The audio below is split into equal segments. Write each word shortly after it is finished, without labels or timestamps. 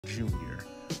Jr.,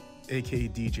 aka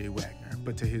DJ Wagner,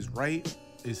 but to his right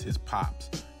is his pops,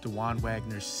 Dajuan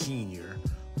Wagner Sr.,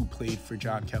 who played for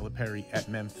John Calipari at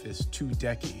Memphis 2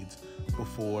 decades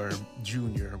before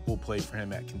Jr. will play for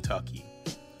him at Kentucky.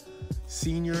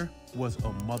 Sr. was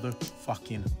a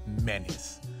motherfucking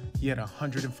menace. He had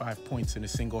 105 points in a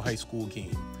single high school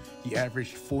game. He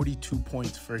averaged 42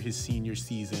 points for his senior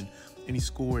season, and he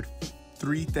scored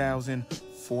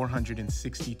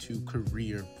 3,462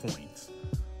 career points.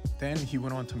 Then he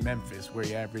went on to Memphis, where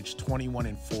he averaged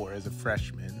 21-4 as a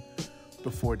freshman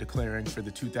before declaring for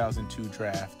the 2002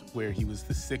 draft, where he was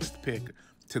the 6th pick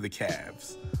to the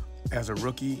Cavs. As a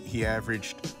rookie, he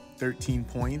averaged 13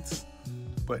 points,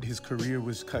 but his career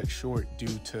was cut short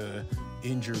due to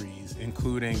injuries,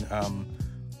 including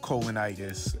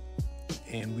colonitis,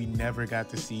 and we never got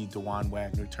to see Dajuan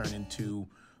Wagner turn into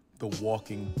the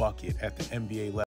walking bucket at the NBA level.